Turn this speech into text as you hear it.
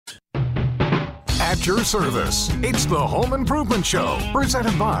at your service. It's the Home Improvement Show,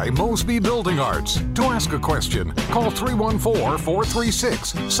 presented by Mosby Building Arts. To ask a question, call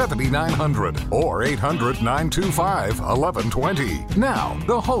 314-436-7900 or 800-925-1120. Now,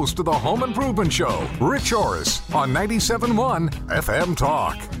 the host of the Home Improvement Show, Rich Oris, on 97.1 FM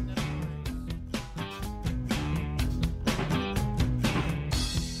Talk.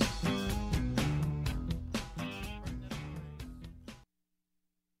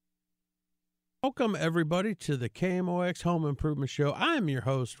 Welcome, everybody, to the KMOX Home Improvement Show. I'm your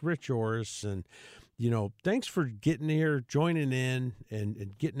host, Rich Oris, and, thanks for getting here, joining in,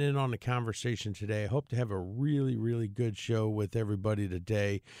 and getting in on the conversation today. I hope to have a really, really good show with everybody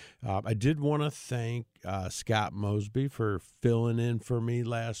today. I did want to thank Scott Mosby for filling in for me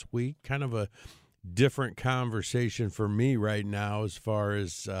last week. Kind of a different conversation for me right now as far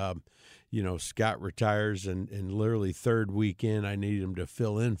as Scott retires and literally third weekend I need him to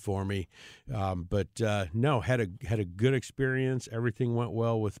fill in for me. But had a good experience. Everything went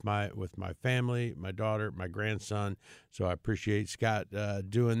well with my family, my daughter, my grandson. So I appreciate Scott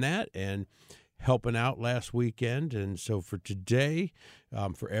doing that and helping out last weekend. And so for today,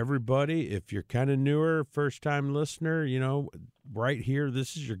 for everybody, if you're kind of newer, first-time listener, right here,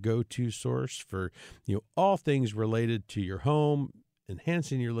 this is your go-to source for, all things related to your home,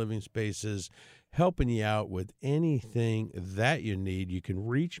 enhancing your living spaces, helping you out with anything that you need. You can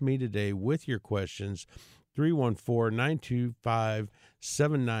reach me today with your questions,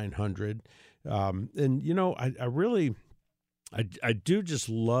 314-925-7900. I do just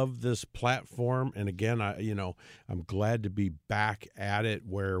love this platform. And again, I'm glad to be back at it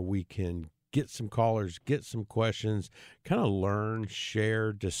where we can get some callers, get some questions, kind of learn,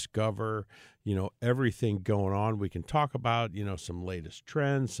 share, discover, everything going on. We can talk about, some latest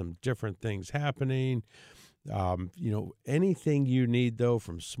trends, some different things happening. Anything you need, though,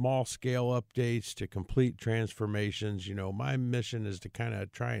 from small scale updates to complete transformations. My mission is to kind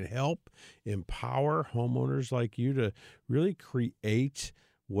of try and help empower homeowners like you to really create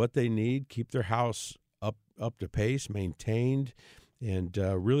what they need, keep their house up to pace, maintained, and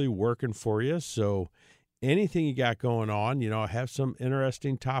really working for you. So anything you got going on, I have some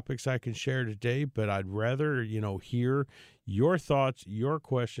interesting topics I can share today, but I'd rather, hear your thoughts, your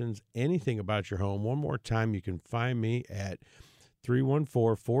questions, anything about your home. One more time, you can find me at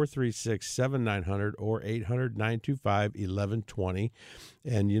 314-436-7900 or 800-925-1120.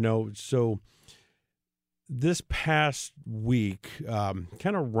 And, so this past week, kind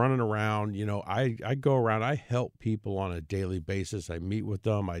of running around, I go around, I help people on a daily basis. I meet with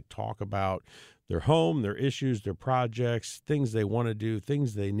them. I talk about their home, their issues, their projects, things they want to do,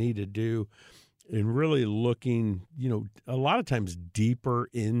 things they need to do, and really looking, a lot of times deeper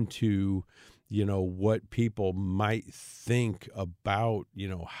into, what people might think about,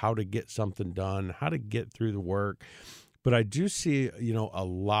 how to get something done, how to get through the work. But I do see, a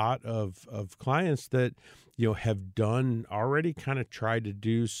lot of clients that, have done already kind of tried to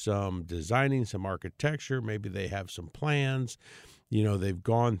do some designing, some architecture. Maybe they have some plans, they've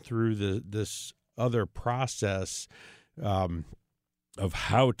gone through this other process of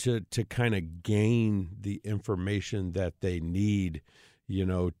how to kind of gain the information that they need,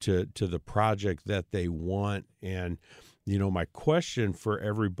 to the project that they want. And, my question for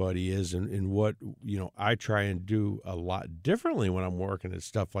everybody is, and what, I try and do a lot differently when I'm working at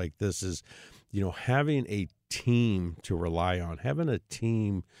stuff like this is, having a team to rely on, having a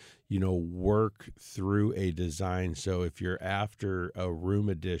team, work through a design. So if you're after a room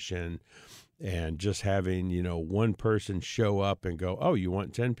addition and just having, one person show up and go, oh, you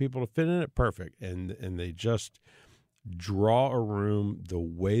want 10 people to fit in it? Perfect. And they just draw a room the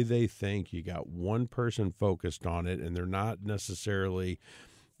way they think. You got one person focused on it, and they're not necessarily,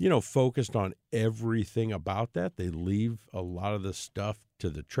 focused on everything about that. They leave a lot of the stuff to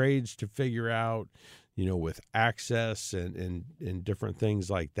the trades to figure out, with access and different things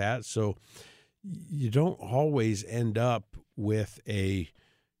like that. So you don't always end up with a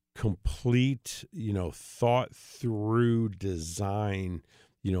complete, thought through design,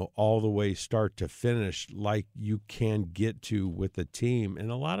 all the way start to finish like you can get to with a team.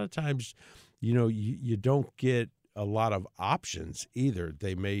 And a lot of times, you don't get a lot of options either.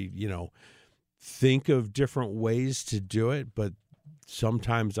 They may, think of different ways to do it, but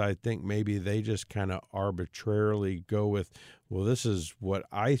sometimes I think maybe they just kind of arbitrarily go with, well, this is what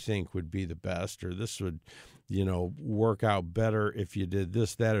I think would be the best, or this would, work out better if you did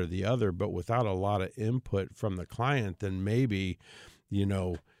this, that, or the other, but without a lot of input from the client, then maybe,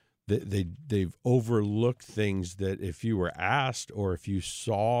 they've overlooked things that if you were asked or if you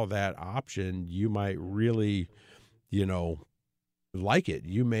saw that option, you might really, like it.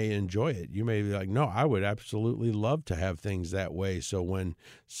 You may enjoy it. You may be like, no, I would absolutely love to have things that way. So when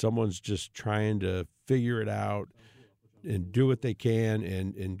someone's just trying to figure it out and do what they can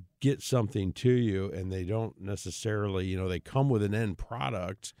and get something to you, and they don't necessarily, you know, they come with an end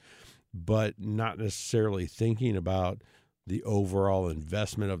product, but not necessarily thinking about the overall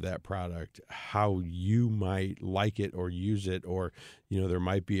investment of that product, how you might like it or use it, or, you know, there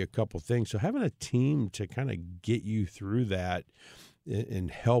might be a couple things. So having a team to kind of get you through that and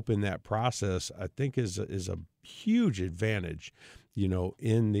help in that process, I think is a huge advantage, you know,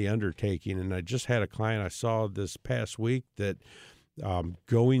 in the undertaking. And I just had a client I saw this past week that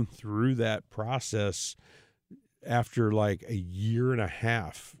going through that process after like a year and a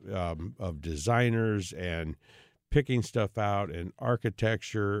half of designers and picking stuff out and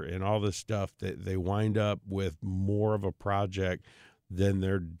architecture and all this stuff, that they wind up with more of a project than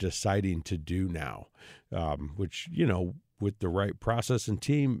they're deciding to do now, which, you know, with the right process and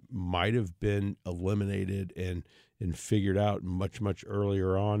team might have been eliminated and figured out much, much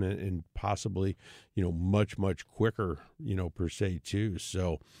earlier on, and possibly, you know, much, much quicker, you know, per se too.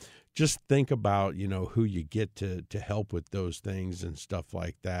 So just think about, you know, who you get to help with those things and stuff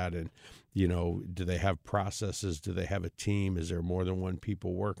like that. And, you know, do they have processes? Do they have a team? Is there more than one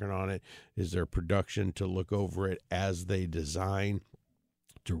people working on it? Is there production to look over it as they design,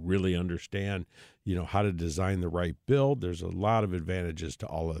 to really understand, you know, how to design the right build? There's a lot of advantages to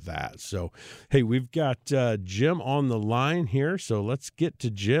all of that. So, hey, we've got Jim on the line here. So let's get to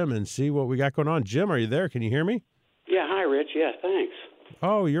Jim and see what we got going on. Jim, are you there? Can you hear me? Yeah, hi, Rich. Yeah, thanks.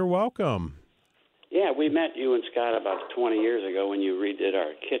 Oh, you're welcome. Yeah, we met you and Scott about 20 years ago when you redid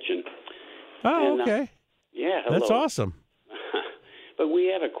our kitchen. Oh, and, okay. Yeah, hello. That's awesome. But we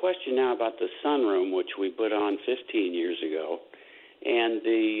have a question now about the sunroom, which we put on 15 years ago. And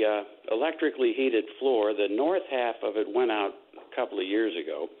the electrically heated floor, the north half of it went out a couple of years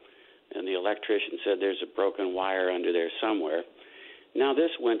ago, and the electrician said there's a broken wire under there somewhere. Now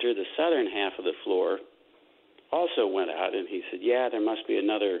this winter, the southern half of the floor also went out, and he said, yeah, there must be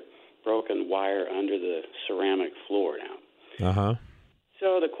another broken wire under the ceramic floor now. Uh-huh.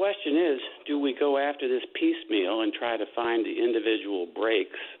 So the question is, do we go after this piecemeal and try to find the individual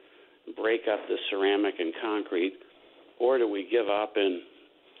breaks, break up the ceramic and concrete, or do we give up and,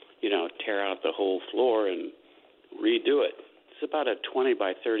 you know, tear out the whole floor and redo it? It's about a 20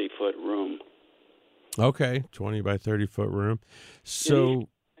 by 30 foot room. Okay, 20 by 30 foot room. So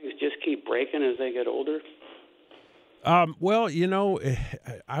things just keep breaking as they get older? Well, you know,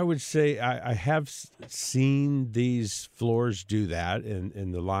 I would say I have seen these floors do that,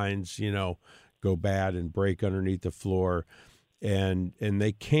 and the lines, you know, go bad and break underneath the floor, and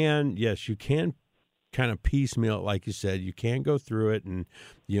they can, yes, you can kind of piecemeal it, like you said. You can go through it, and,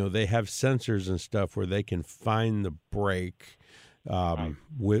 you know, they have sensors and stuff where they can find the break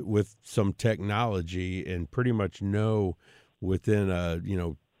with some technology, and pretty much know within a, you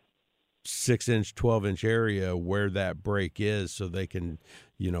know, 6-inch, 12-inch area where that break is, so they can,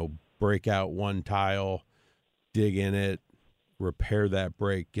 you know, break out one tile, dig in it, repair that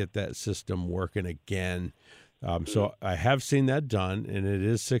break, get that system working again. So I have seen that done, and it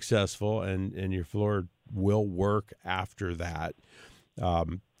is successful, and your floor will work after that.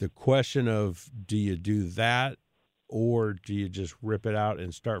 The question of, do you do that, or do you just rip it out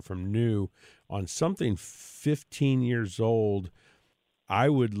and start from new on something 15 years old? I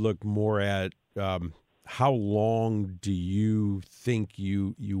would look more at how long do you think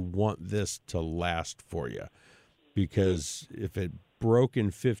you want this to last for you? Because if it broke in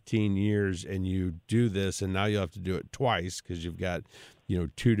 15 years and you do this, and now you have to do it twice because you've got, you know,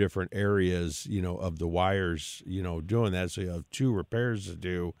 two different areas, you know, of the wires, you know, doing that. So you have two repairs to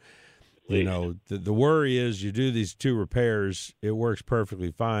do. You know, the worry is you do these two repairs, it works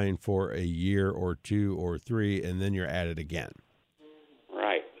perfectly fine for a year or two or three, and then you're at it again.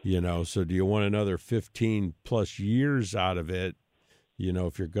 Right. You know, so do you want another 15 plus years out of it? You know,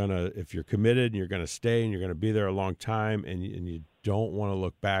 if you're committed and you're going to stay and you're going to be there a long time, and you don't want to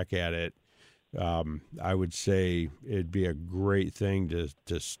look back at it, I would say it'd be a great thing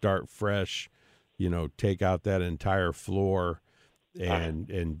to start fresh, you know, take out that entire floor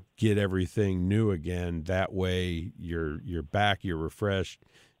and get everything new again. That way you're back, you're refreshed,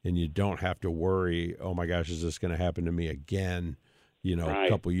 and you don't have to worry, oh my gosh, is this going to happen to me again, you know, a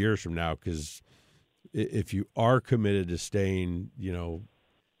couple years from now? Because if you are committed to staying, you know,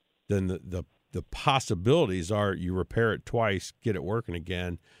 then the possibilities are you repair it twice, get it working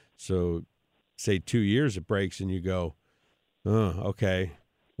again. So say 2 years it breaks and you go, oh, okay,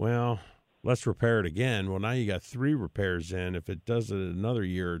 well, let's repair it again. Well, now you got 3 repairs in. If it does it another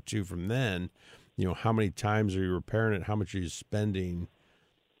year or two from then, how many times are you repairing it? How much are you spending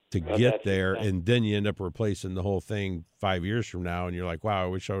to get there? And then you end up replacing the whole thing 5 years from now, and you're like, wow, I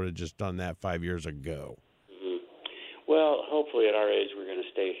wish I would have just done that 5 years ago. Mm-hmm. Well, hopefully at our age we're going to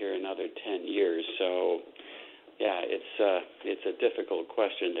stay here another 10 years. So, yeah, it's a difficult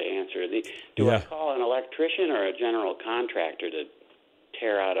question to answer. Do I call an electrician or a general contractor to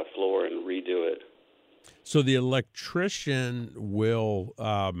tear out a floor and redo it? So the electrician will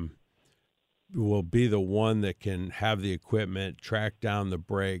be the one that can have the equipment, track down the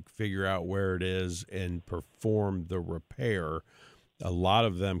break, figure out where it is, and perform the repair. A lot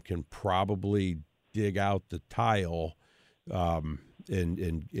of them can probably dig out the tile and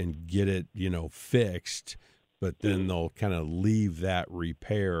get it, fixed, but then they'll kind of leave that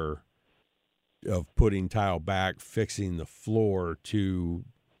repair of putting tile back, fixing the floor to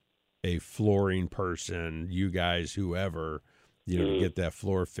a flooring person, you guys, whoever, to get that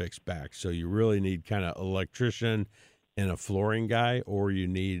floor fixed back. So you really need kind of electrician and a flooring guy, or you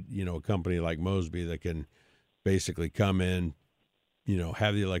need, a company like Mosby that can basically come in,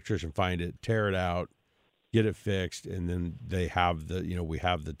 have the electrician find it, tear it out, get it fixed, and then they have we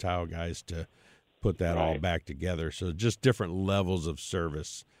have the tile guys to put that all back together. So just different levels of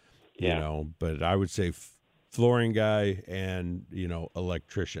service, but I would say flooring guy and,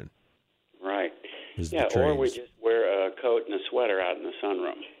 electrician. Right. Yeah, or we just wear a coat and a sweater out in the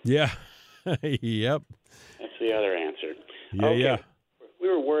sunroom. Yeah. Yep. That's the other answer. Yeah, okay. yeah. We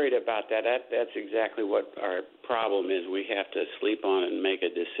were worried about that. That's exactly what our problem is. We have to sleep on it and make a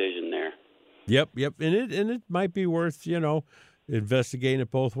decision there. Yep. And it might be worth, investigating it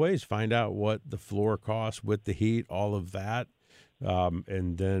both ways. Find out what the floor costs with the heat, all of that,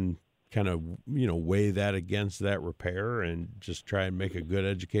 and then kind of, weigh that against that repair and just try and make a good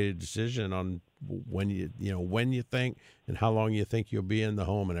educated decision on when you think and how long you think you'll be in the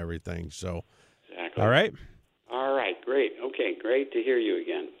home and everything. So, exactly. All right. Great. Okay, great to hear you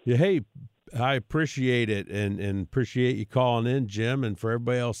again. Yeah, hey, I appreciate it and appreciate you calling in, Jim. And for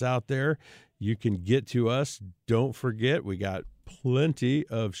everybody else out there, you can get to us. Don't forget, we got plenty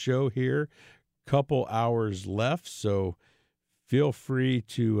of show here, couple hours left. So feel free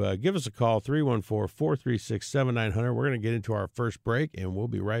to give us a call, 314-436-7900. We're going to get into our first break, and we'll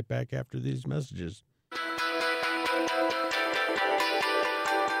be right back after these messages.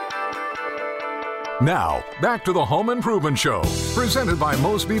 Now, back to the Home Improvement Show, presented by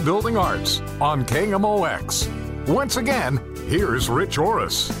Mosby Building Arts on KMOX. Once again, here's Rich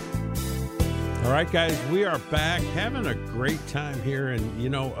Oris. All right, guys, we are back having a great time here. And,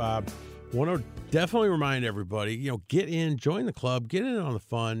 want to definitely remind everybody, get in, join the club, get in on the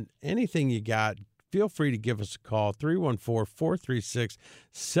fun. Anything you got, feel free to give us a call,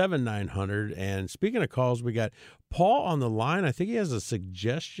 314-436-7900. And speaking of calls, we got Paul on the line. I think he has a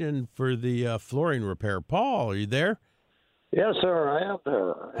suggestion for the flooring repair. Paul, are you there? Yes, sir, I am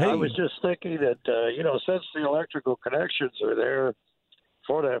there. Hey. I was just thinking that, since the electrical connections are there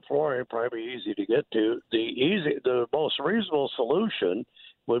for that flooring, probably easy to get to, the most reasonable solution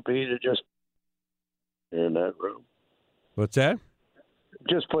would be to just in that room. What's that?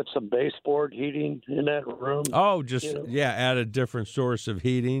 Just put some baseboard heating in that room. Oh, add a different source of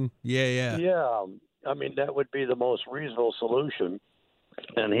heating. Yeah. Yeah, I mean, that would be the most reasonable solution.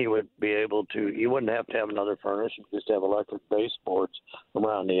 And he would be able to, you wouldn't have to have another furnace, you just have electric baseboards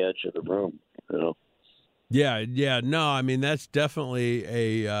around the edge of the room, Yeah. No, I mean, that's definitely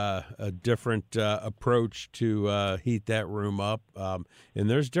a different approach to heat that room up. And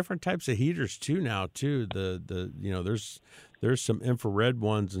there's different types of heaters too now too. There's some infrared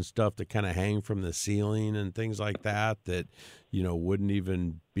ones and stuff that kind of hang from the ceiling and things like that wouldn't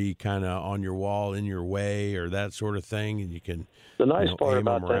even be kind of on your wall in your way or that sort of thing. And you can the nice part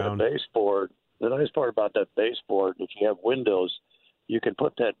about that baseboard, if you have windows, you can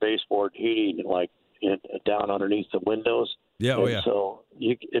put that baseboard heating down underneath the windows. Yeah. So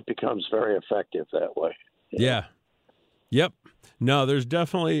it becomes very effective that way. Yeah. Yep. No, there's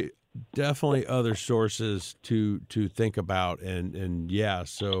definitely other sources to think about. And yeah,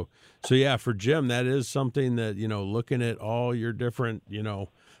 so yeah, for Jim, that is something that, looking at all your different,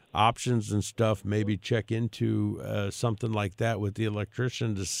 options and stuff, maybe check into something like that with the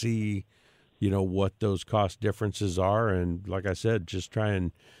electrician to see, what those cost differences are. And like I said, just try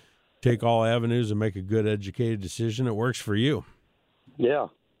and take all avenues and make a good educated decision that works for you. Yeah.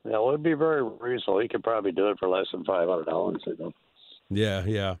 Yeah, well, it'd be very reasonable. He could probably do it for less than $500.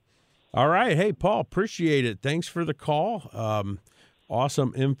 Yeah. All right. Hey, Paul, appreciate it. Thanks for the call.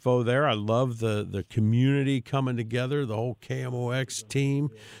 Awesome info there. I love the community coming together, the whole KMOX team,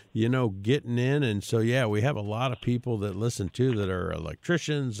 getting in. And so, yeah, we have a lot of people that listen to that are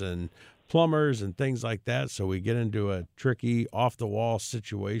electricians and plumbers and things like that. So we get into a tricky off-the-wall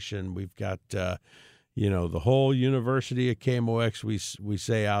situation. We've got, the whole University of KMOX, we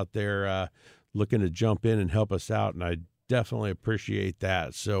say out there, looking to jump in and help us out, and I definitely appreciate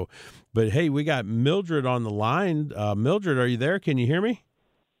that. So, but hey, we got Mildred on the line. Mildred, are you there? Can you hear me?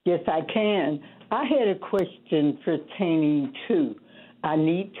 Yes, I can. I had a question pertaining to, I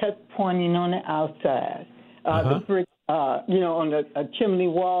need tuck pointing on the outside, the brick, on the chimney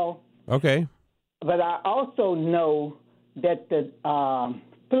wall. Okay. But I also know that the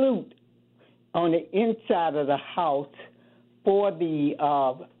flute on the inside of the house for the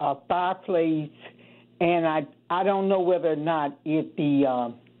fireplace, and I don't know whether or not if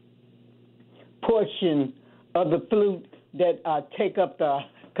the portion of the flute that take up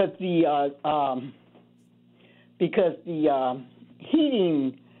because the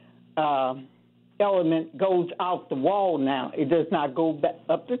heating element goes out the wall now. It does not go back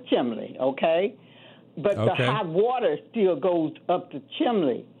up the chimney, okay? But the hot water still goes up the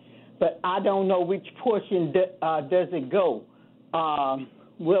chimney. But I don't know which portion does it go.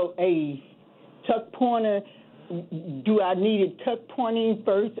 Will a tuck pointer, do I need it tuck pointing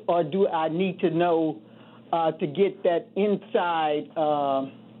first, or do I need to know to get that inside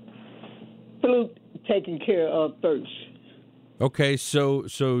flute taken care of first? Okay, so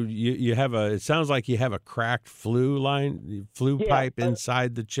you have it sounds like you have a cracked flue pipe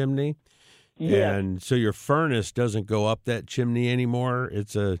inside the chimney. Yeah. And so your furnace doesn't go up that chimney anymore.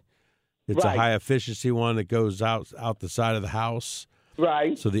 It's a high efficiency one that goes out the side of the house.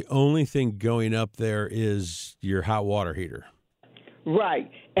 Right. So the only thing going up there is your hot water heater. Right.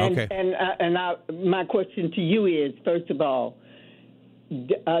 And okay. And my question to you is, first of all,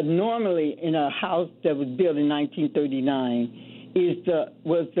 normally in a house that was built in 1939,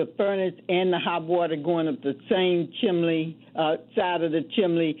 was the furnace and the hot water going up the same chimney, side of the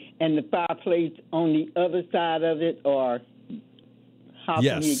chimney, and the fireplace on the other side of it, or how?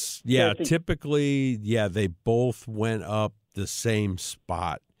 Yes, typically, they both went up the same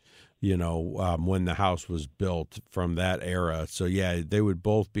spot, when the house was built from that era. So they would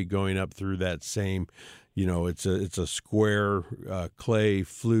both be going up through that same, it's a square clay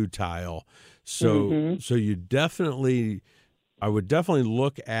flue tile. So so I would definitely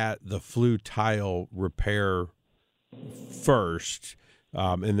look at the flue tile repair first.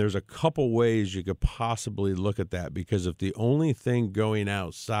 And there's a couple ways you could possibly look at that, because if the only thing going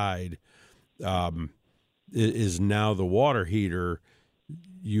outside is now the water heater,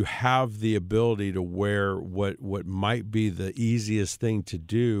 you have the ability to wear what might be the easiest thing to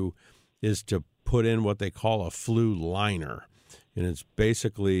do is to put in what they call a flue liner. And it's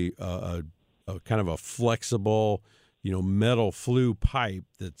basically a kind of a flexible, metal flue pipe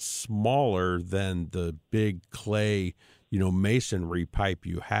that's smaller than the big clay, masonry pipe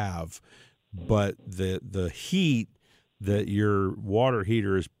you have. But the heat that your water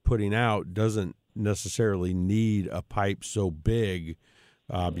heater is putting out doesn't necessarily need a pipe so big.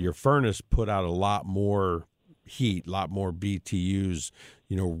 Your furnace put out a lot more heat, a lot more BTUs,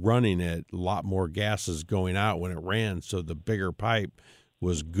 running it, a lot more gases going out when it ran. So the bigger pipe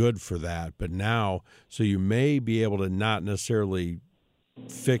was good for that. But now, so you may be able to not necessarily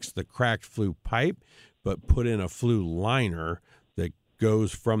fix the cracked flue pipe, but put in a flue liner that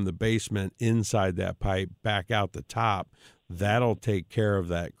goes from the basement inside that pipe back out the top. That'll take care of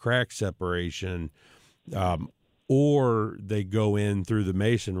that crack separation. Or they go in through the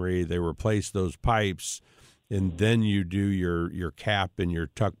masonry, they replace those pipes, and then you do your cap and your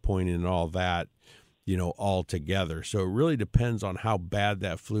tuck pointing and all that, all together. So it really depends on how bad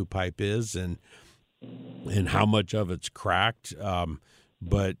that flue pipe is and how much of it's cracked.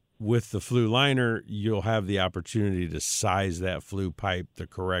 But with the flue liner, you'll have the opportunity to size that flue pipe the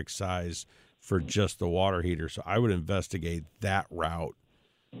correct size for just the water heater. So I would investigate that route,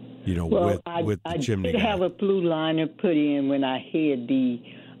 with the chimney. I did have a flue liner put in when I had the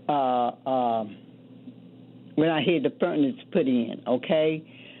furnace put in. Okay.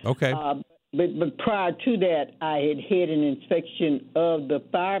 Okay. But prior to that, I had an inspection of the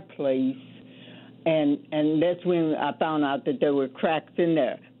fireplace, and that's when I found out that there were cracks in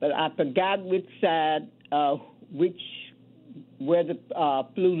there. But I forgot which side, where the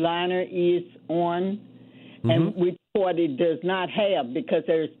flue liner is on, and which part it does not have, because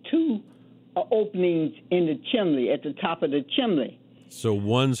there's two openings in the chimney, at the top of the chimney. So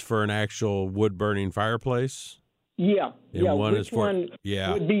one's for an actual wood-burning fireplace? Yeah. And one which is for, one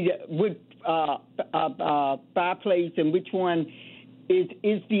would be the wood fireplace, and which one is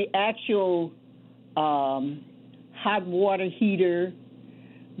the actual hot water heater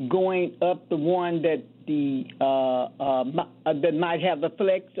going up the one that the that might have the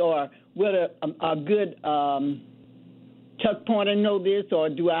flex, or will a good tuck pointer know this, or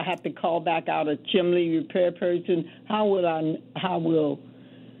do I have to call back out a chimney repair person?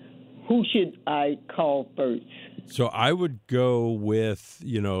 Who should I call first? So I would go with,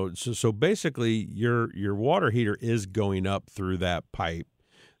 so basically your water heater is going up through that pipe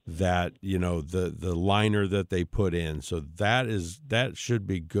that, the liner that they put in. So that should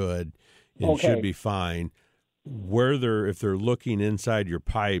be good and should be fine. If they're looking inside your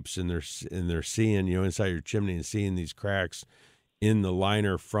pipes and they're seeing, inside your chimney and seeing these cracks in the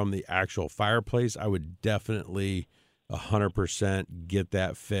liner from the actual fireplace, I would definitely 100% get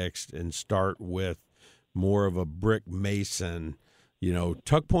that fixed and start with more of a brick mason.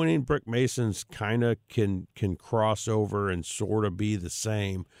 Tuck pointing brick masons kind of can cross over and sort of be the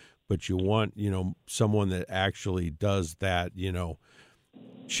same, but you want, someone that actually does that,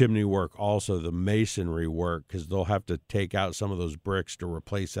 chimney work, also the masonry work, because they'll have to take out some of those bricks to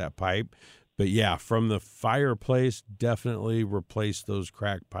replace that pipe. But yeah, from the fireplace, definitely replace those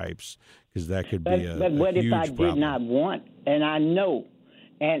crack pipes, because that could be a huge problem. But what if I did not want, and I know,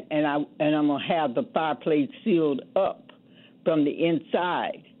 and I'm gonna have the fireplace sealed up from the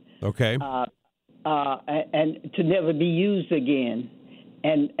inside, okay, and to never be used again,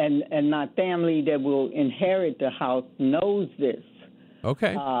 and my family that will inherit the house knows this.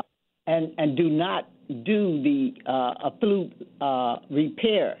 Okay. And do not do the flute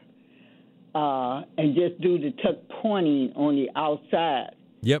repair, and just do the tuck pointing on the outside.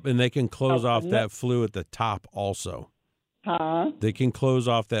 Yep, and they can close off that flue at the top also. They can close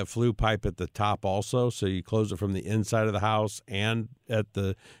off that flue pipe at the top also, so you close it from the inside of the house and at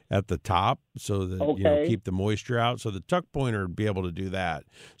the top, so that keep the moisture out. So the tuck pointer would be able to do that.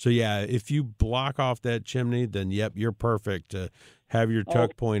 So yeah, if you block off that chimney, then yep, you're perfect to have your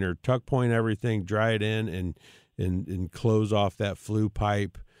tuck pointer tuck point everything, dry it in, and close off that flue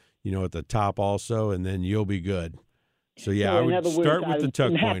pipe, at the top also, and then you'll be good. So yeah, I would start with the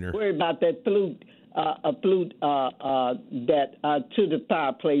tuck pointer. Have to worry about that flute. A flute that to the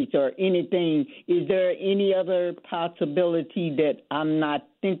fireplace or anything. Is there any other possibility that I'm not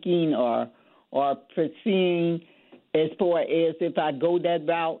thinking or foreseeing as far as if I go that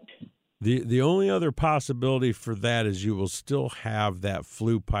route? The only other possibility for that is you will still have that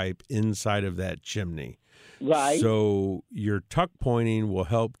flue pipe inside of that chimney. Right. So your tuck pointing will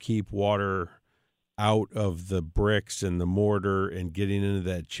help keep water out of the bricks and the mortar and getting into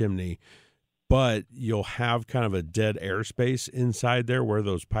that chimney. But you'll have kind of a dead airspace inside there where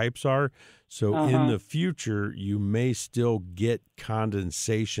those pipes are. So in the future, you may still get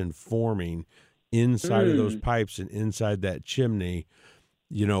condensation forming inside of those pipes and inside that chimney,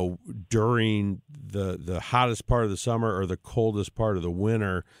 during the hottest part of the summer or the coldest part of the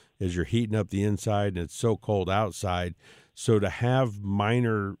winter as you're heating up the inside and it's so cold outside. So to have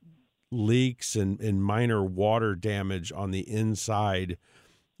minor leaks and minor water damage on the inside,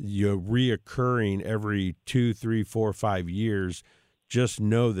 reoccurring every 2, 3, 4, 5 years, just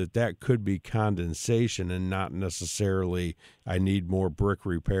know that could be condensation and not necessarily I need more brick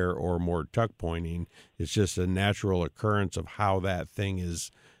repair or more tuck pointing. It's just a natural occurrence of how that thing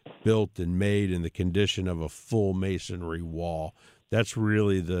is built and made and the condition of a full masonry wall. That's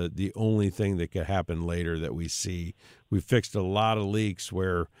really the only thing that could happen later that we see. We fixed a lot of leaks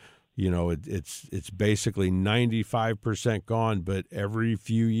where it's basically 95% gone, but every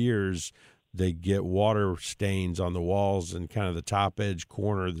few years they get water stains on the walls and kind of the top edge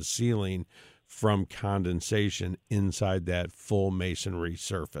corner of the ceiling from condensation inside that full masonry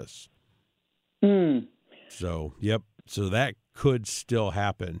surface. So, yep. So that could still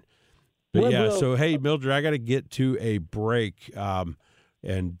happen. But so hey, Mildred, I got to get to a break and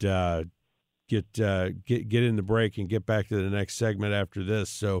get in the break and get back to the next segment after this.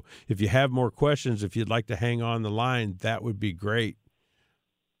 So if you have more questions, if you'd like to hang on the line, that would be great.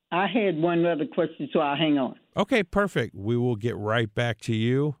 I had one other question, so I'll hang on. Okay, perfect. We will get right back to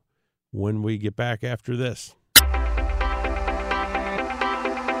you when we get back after this.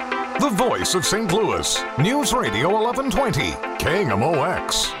 The voice of St. Louis, News Radio 1120,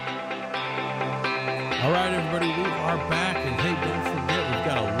 KMOX. All right, everybody, we are back. And hey, don't forget, we've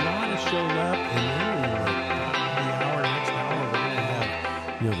got a lot of show left. And then next hour, we're going to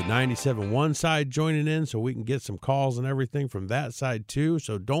have, the 97.1 side joining in so we can get some calls and everything from that side too.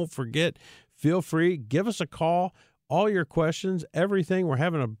 So don't forget, feel free, give us a call, all your questions, everything. We're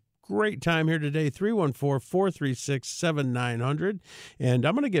having a great time here today, 314-436-7900. And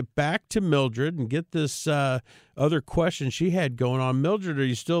I'm going to get back to Mildred and get this other question she had going on. Mildred, are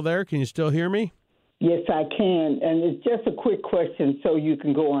you still there? Can you still hear me? Yes, I can. And it's just a quick question so you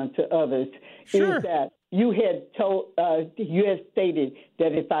can go on to others. Sure. Is that you had stated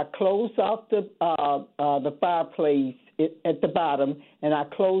that if I close off the fireplace at the bottom and I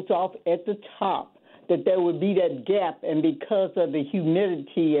close off at the top, that there would be that gap, and because of the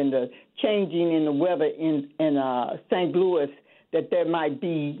humidity and the changing in the weather in St. Louis, that there might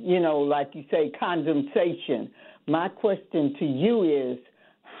be, like you say, condensation. My question to you is,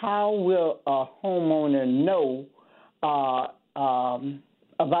 how will a homeowner know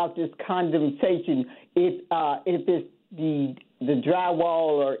about this condensation if it's the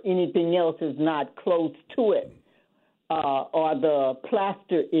drywall or anything else is not close to it, or the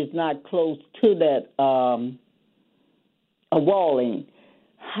plaster is not close to that walling?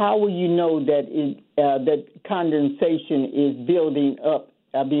 How will you know that that condensation is building up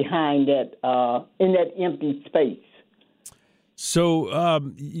behind that in that empty space? So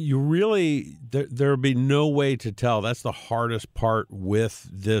you really there'll be no way to tell. That's the hardest part with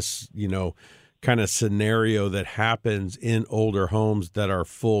this, kind of scenario that happens in older homes that are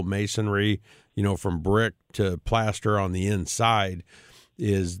full masonry, from brick to plaster on the inside.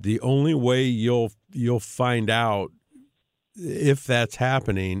 Is the only way you'll find out if that's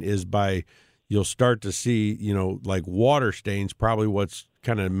happening is by you'll start to see, like water stains. Probably what's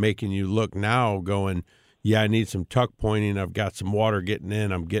kind of making you look now, going, yeah, I need some tuck pointing. I've got some water getting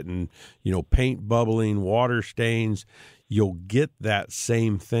in. I'm getting, paint bubbling, water stains. You'll get that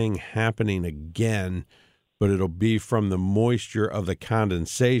same thing happening again, but it'll be from the moisture of the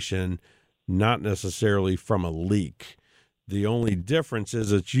condensation, not necessarily from a leak. The only difference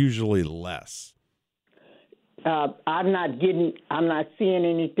is it's usually less. I'm not seeing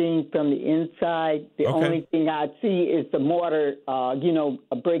anything from the inside. The only thing I see is the mortar,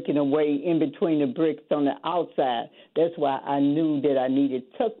 breaking away in between the bricks on the outside. That's why I knew that I needed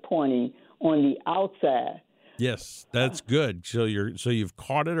tuck pointing on the outside. Yes, that's good. So you've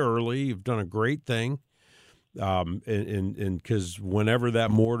caught it early. You've done a great thing. And because whenever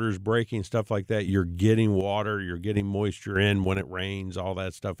that mortar's breaking, stuff like that, you're getting water, you're getting moisture in when it rains, all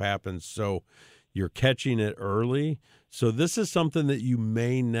that stuff happens. So you're catching it early. So this is something that you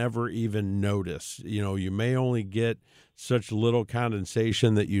may never even notice. You may only get such little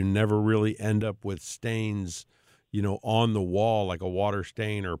condensation that you never really end up with stains, on the wall, like a water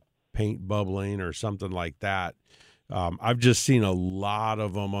stain or paint bubbling or something like that. I've just seen a lot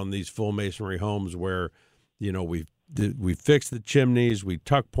of them on these full masonry homes where, we fix the chimneys, we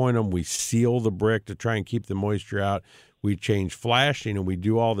tuck point them, we seal the brick to try and keep the moisture out. We change flashing, and we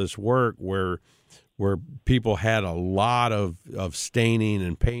do all this work where people had a lot of staining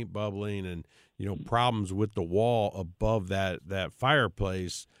and paint bubbling and, problems with the wall above that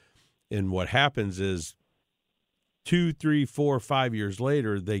fireplace. And what happens is 2, 3, 4, 5 years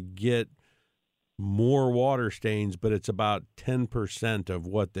later, they get more water stains, but it's about 10% of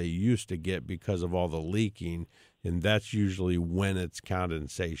what they used to get because of all the leaking. And that's usually when it's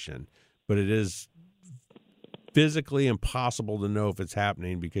condensation. But it is physically impossible to know if it's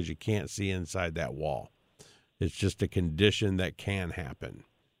happening because you can't see inside that wall. It's just a condition that can happen.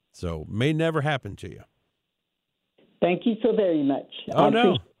 So may never happen to you. Thank you so very much. Oh,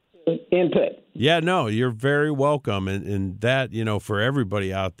 no. Input. Yeah, no, you're very welcome. And that, for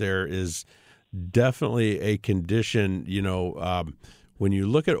everybody out there is definitely a condition, when you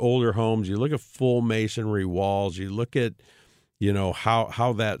look at older homes, you look at full masonry walls, you look at,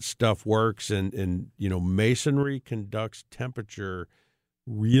 how that stuff works. And masonry conducts temperature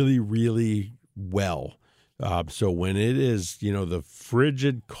really, really well. So when it is, the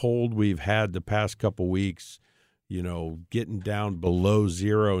frigid cold we've had the past couple weeks, getting down below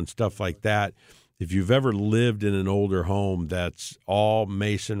zero and stuff like that, if you've ever lived in an older home that's all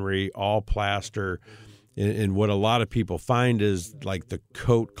masonry, all plaster, and what a lot of people find is like the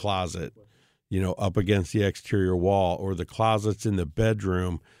coat closet, up against the exterior wall, or the closets in the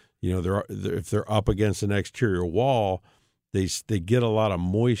bedroom, if they're up against an exterior wall, they get a lot of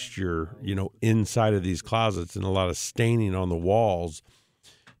moisture, inside of these closets and a lot of staining on the walls.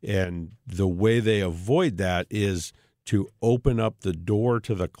 And the way they avoid that is to open up the door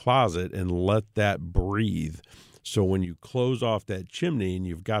to the closet and let that breathe. So when you close off that chimney and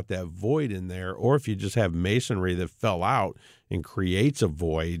you've got that void in there, or if you just have masonry that fell out and creates a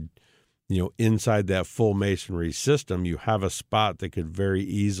void, inside that full masonry system, you have a spot that could very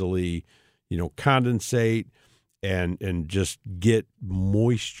easily, condensate and just get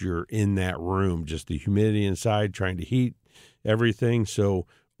moisture in that room, just the humidity inside trying to heat everything. So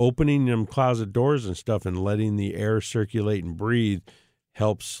opening them closet doors and stuff and letting the air circulate and breathe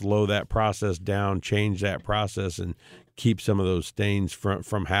help slow that process down, change that process, and keep some of those stains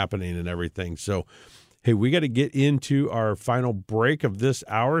from happening and everything. So, hey, we got to get into our final break of this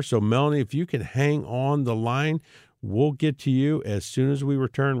hour. So, Melanie, if you can hang on the line, we'll get to you as soon as we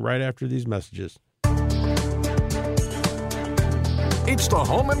return right after these messages. It's the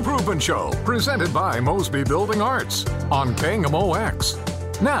Home Improvement Show, presented by Mosby Building Arts on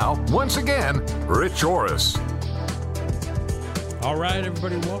KMOX. Now, once again, Rich Oris. All right,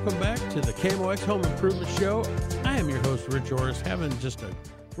 everybody, welcome back to the KMOX Home Improvement Show. I am your host, Rich Oris, having just a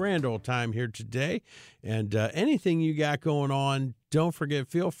grand old time here today. And anything you got going on, don't forget,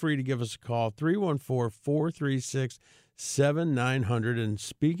 feel free to give us a call, 314-436-7900. And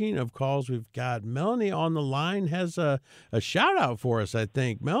speaking of calls, we've got Melanie on the line, has a shout out for us, I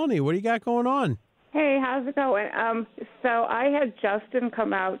think. Melanie, what do you got going on? Hey, how's it going? So I had Justin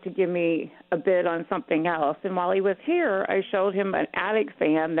come out to give me a bid on something else, and while he was here, I showed him an attic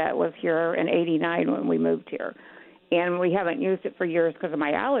fan that was here in '89 when we moved here, and we haven't used it for years because of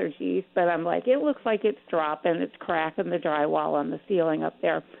my allergies, but I'm like, it looks like it's dropping, it's cracking the drywall on the ceiling up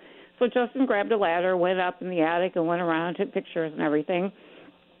there. So Justin grabbed a ladder, went up in the attic, and went around, took pictures and everything,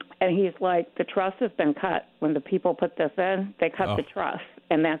 and he's like, the truss has been cut. When the people put this in, they cut the truss,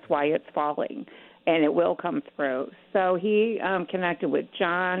 and that's why it's falling. And it will come through. So he connected with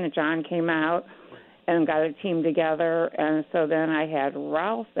John, and John came out and got a team together. And so then I had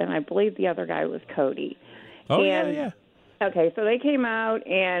Ralph, and I believe the other guy was Cody. Oh, yeah. Okay, so they came out,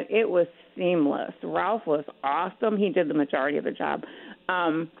 and it was seamless. Ralph was awesome. He did the majority of the job.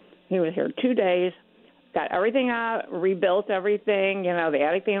 He was here 2 days, got everything out, rebuilt everything. You know, the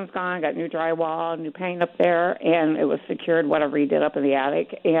attic fan's gone, got new drywall, new paint up there, and it was secured, whatever he did up in the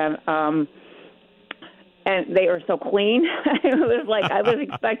attic. And they were so clean. It was like I was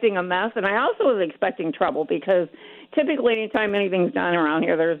expecting a mess, and I also was expecting trouble because typically anytime anything's done around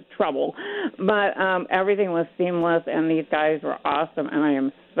here, there's trouble. But everything was seamless, and these guys were awesome, and I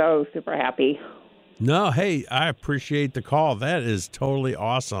am so super happy. No, hey, I appreciate the call. That is totally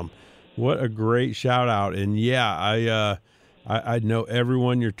awesome. What a great shout out. And yeah, I know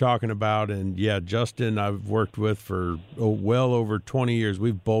everyone you're talking about, and yeah, Justin I've worked with for well over 20 years.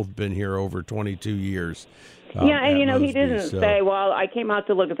 We've both been here over 22 years. Yeah, and Mosby, he didn't say, well, I came out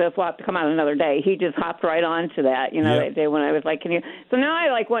to look at this, we'll have to come out another day. He just hopped right on to that, that day when I was like, can you? So now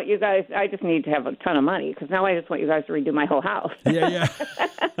I want you guys, I just need to have a ton of money because now I just want you guys to redo my whole house. Yeah.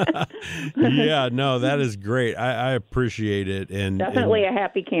 Yeah, no, that is great. I appreciate it. And definitely a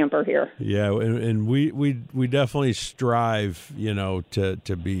happy camper here. Yeah, and we definitely strive,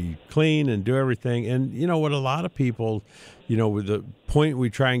 to be clean and do everything. And, what a lot of people, with the point we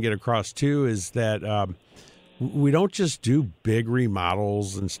try and get across too is that we don't just do big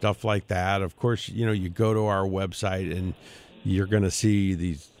remodels and stuff like that. Of course, you go to our website and you're going to see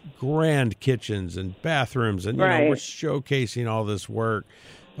these grand kitchens and bathrooms, and right. We're showcasing all this work.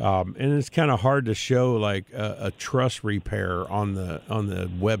 And it's kind of hard to show like a truss repair on the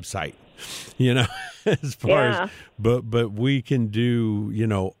website, as far as, but we can do,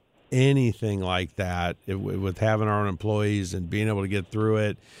 anything like that with having our own employees and being able to get through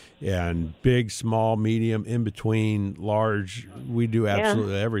it, and big, small, medium, in between, large, we do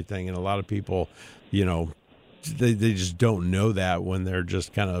absolutely everything. And a lot of people, they just don't know that when they're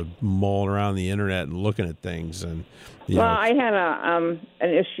just kind of mulling around the internet and looking at things. And I had an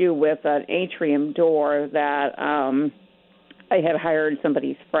issue with an atrium door that I had hired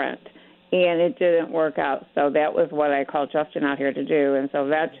somebody's friend, and it didn't work out. So that was what I called Justin out here to do, and so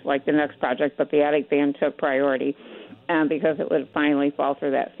that's like the next project. But the attic fan took priority because it would finally fall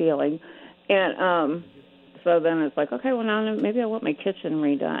through that ceiling, and so then it's like, okay, well now maybe I want my kitchen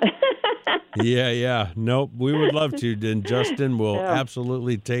redone. Yeah. Nope, we would love to. And Justin will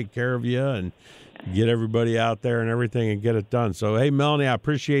absolutely take care of you and get everybody out there and everything and get it done. So, hey, Melanie, I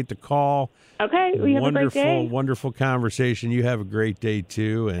appreciate the call. Okay, we have a great day. Wonderful conversation. You have a great day,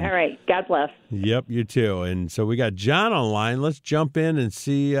 too. And all right, God bless. Yep, you too. And so we got John online. Let's jump in and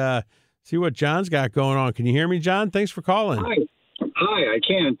see what John's got going on. Can you hear me, John? Thanks for calling. Hi, I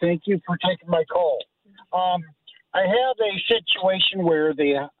can. Thank you for taking my call. I have a situation where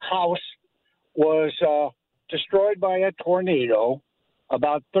the house was destroyed by a tornado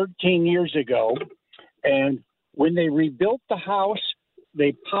about 13 years ago, and when they rebuilt the house,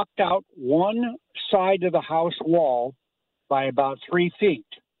 they popped out one side of the house wall by about 3 feet.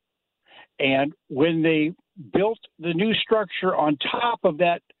 And when they built the new structure on top of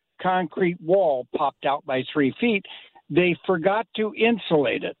that concrete wall popped out by 3 feet, they forgot to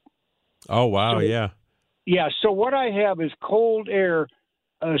insulate it. Oh, wow, yeah. Yeah, so what I have is cold air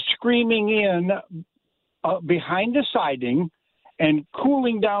screaming in behind the siding, and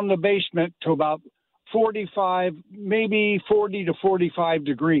cooling down the basement to about 45, maybe 40 to 45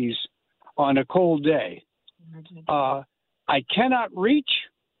 degrees on a cold day. I cannot reach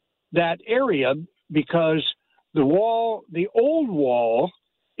that area because the old wall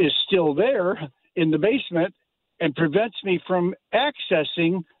is still there in the basement and prevents me from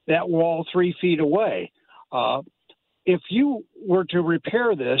accessing that wall 3 feet away. If you were to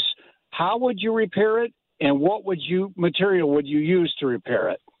repair this, how would you repair it, and what material would you use to repair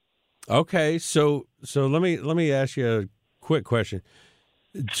it? Okay, so let me ask you a quick question.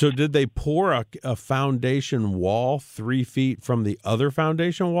 So did they pour a foundation wall 3 feet from the other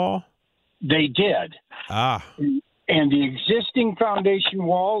foundation wall? They did. And the existing foundation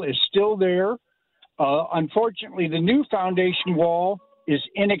wall is still there. Unfortunately, the new foundation wall is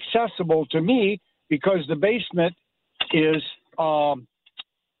inaccessible to me because the basement is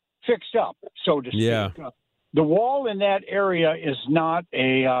fixed up, so to speak. Yeah. The wall in that area is not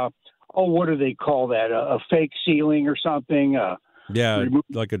what do they call that? A fake ceiling or something?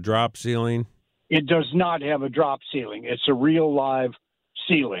 Like a drop ceiling? It does not have a drop ceiling. It's a real live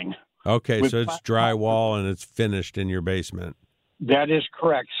ceiling. Okay, so it's drywall and it's finished in your basement. That is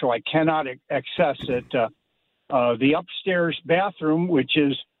correct. So I cannot access it. The upstairs bathroom, which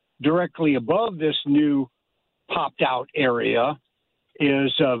is directly above this new popped out area,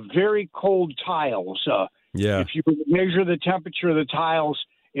 is very cold tiles. If you measure the temperature of the tiles,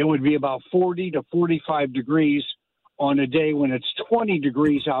 it would be about 40 to 45 degrees on a day when it's 20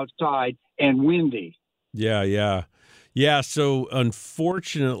 degrees outside and windy. Yeah. So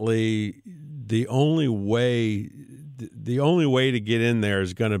unfortunately, the only way to get in there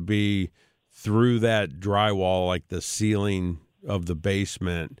is going to be through that drywall, like the ceiling of the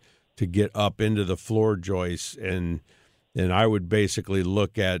basement, to get up into the floor joists. And I would basically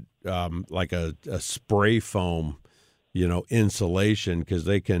look at like a spray foam, insulation, because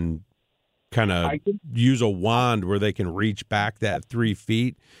they can kind of use a wand where they can reach back that 3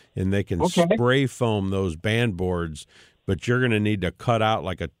 feet and they can spray foam those band boards, but you're going to need to cut out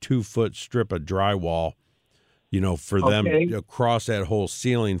like a 2-foot strip of drywall, for them across that whole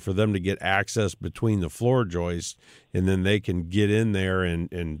ceiling for them to get access between the floor joists, and then they can get in there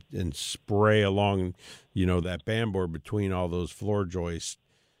and spray along, that band board between all those floor joists.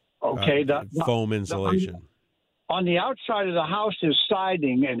 Foam insulation. On the outside of the house is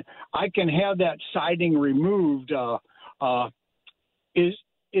siding, and I can have that siding removed.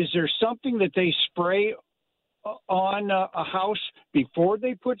 Is there something that they spray on a house before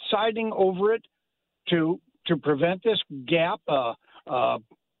they put siding over it to prevent this gap?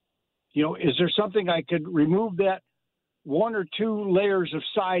 Is there something I could remove that 1 or 2 layers of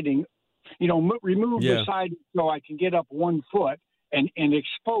siding? Remove the siding so I can get up 1 foot and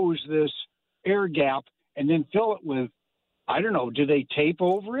expose this air gap. And then fill it with, I don't know, do they tape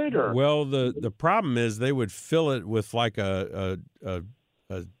over it? Or well, the problem is they would fill it with like a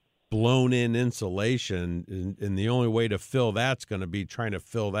blown-in insulation, and the only way to fill that's going to be trying to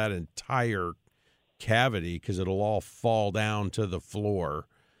fill that entire cavity because it'll all fall down to the floor,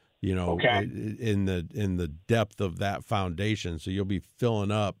 in the depth of that foundation. So you'll be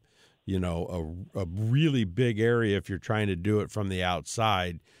filling up, a really big area if you're trying to do it from the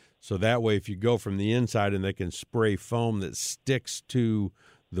outside. So that way, if you go from the inside and they can spray foam that sticks to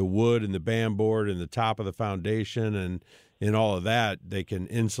the wood and the band board and the top of the foundation and all of that, they can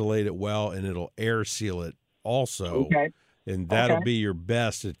insulate it well and it'll air seal it also. And that'll be your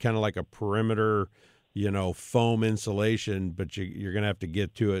best. It's kind of like a perimeter, foam insulation, but you're going to have to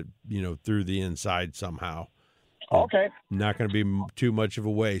get to it, through the inside somehow. Not going to be too much of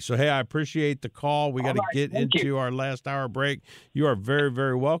a way. So, hey, I appreciate the call. We got to get into our last hour break. You are very,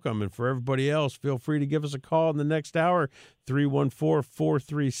 very welcome. And for everybody else, feel free to give us a call in the next hour,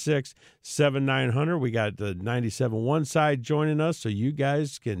 314-436-7900. We got the 97.1 side joining us, so you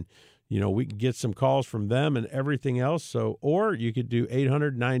guys can, we can get some calls from them and everything else. So, or you could do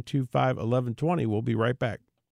 800-925-1120. We'll be right back.